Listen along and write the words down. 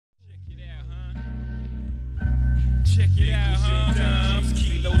Check it out, huh? Dimes,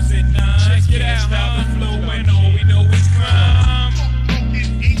 kilos and nines. Check it out, stop the flow when all we know is crime.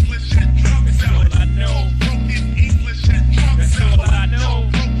 Broken English and drug That's all I know. Broken English and drug That's all I know.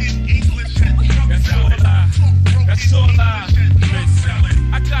 Broken English and drug That's all I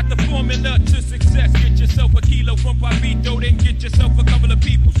listen. I got the formula to success. Get yourself a kilo from Papito, then get yourself a couple of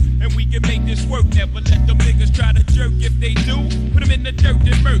peoples, and we can make this work. Never let them niggas try to jerk. If they do, put them in the dirt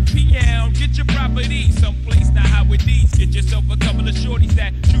and murk. P.M. Get your property someplace not high with these. Get yourself a couple of shorties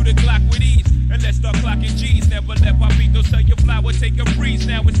that shoot a Glock with ease, and let's start clocking G's. Never let Papito sell your flower, take a breeze.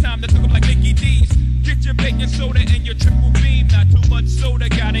 Now it's time to cook them like Mickey D's. Get your baking soda and your triple beam. Not too much soda,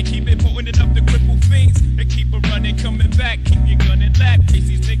 gotta keep it potent enough to cripple fiends, and keep them running, coming back. Keep your gun in lap, case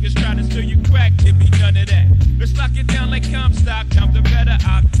these niggas try to steal you crack. Give me none of that. Let's lock it down like Comstock. I'm the better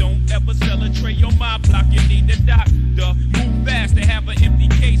op. Don't ever sell a tray on my block. You need a doctor. Move fast, they have an empty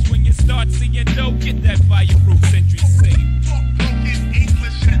case. When you start seeing dough, get that fireproof Century safe. Broken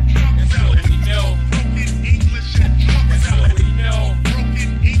English and drug That's all we know. Broken English and drug That's all we know.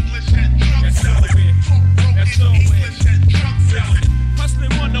 Broken English and drug That's all we. That's all we. English and drug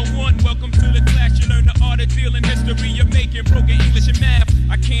Hustling 101, welcome to the class. You learn the art of dealing, history of making broken English and math.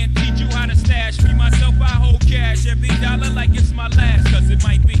 I can't teach you how to stash. Me, myself, I hold cash. Every dollar like it's my last, cause it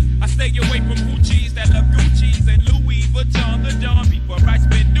might be. I stay away from hoochies that love Gucci's and Louis Vuitton, the dawn before I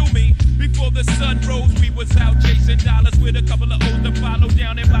spent new me. Before the sun rose, we was out chasing dollars with a couple of O's to follow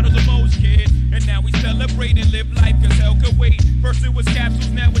down in bottles of Mo's, kid. And now we celebrate and live life cause hell could wait. First it was capsules,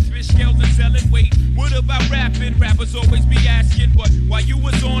 now it's fish scales and selling weight. What about rapping? Rappers always be asking, but while you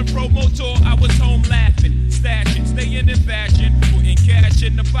was on promo tour, I was home laughing, stashing, staying in fashion, putting cash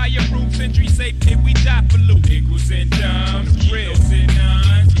in the fireproof Century safe. Kid, we die for loot. Nickels and dimes, kilos and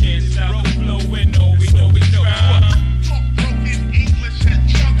nines. Can't stop the flow when all we know is crime. Broken English and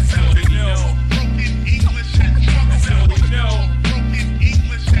drug That's all we know. Broken English and drug That's all we know. Broken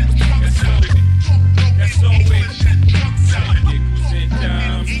English and drug That's all we. That's all we. English and drug Nickels and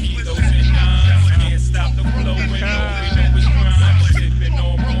dimes, kilos and nines. Can't stop the flow when all we know is crime. Sipping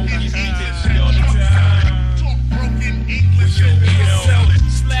on Mogies, we just all the time. Broken English Yo, and yo,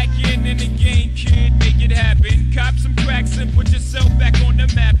 slack in the game, kid, make it happen. Cop some cracks and put yourself back on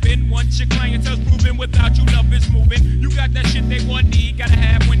the map. And once your clientele's proven, without you, nothing's moving. You got that shit they want, need, gotta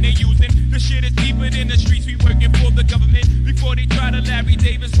have when they using. The shit is deeper in the streets, we working for the government. Before they try to Larry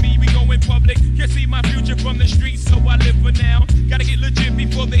Davis me, we go in public. Can't see my future from the streets, so I live for now. Gotta get legit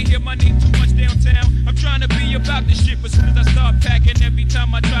before they hear my name too much downtown. I'm trying to be about this shit, but soon as I start packing, every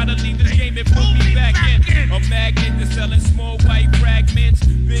time I try to leave this game, it pulls me back in. A magnet that's selling small white fragments.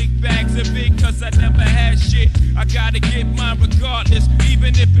 Big bags are big cause I never had shit. I gotta get mine regardless,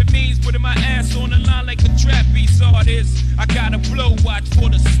 even if it means putting my ass on the line like a trapeze artist. I got a blow watch for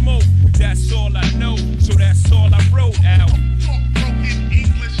the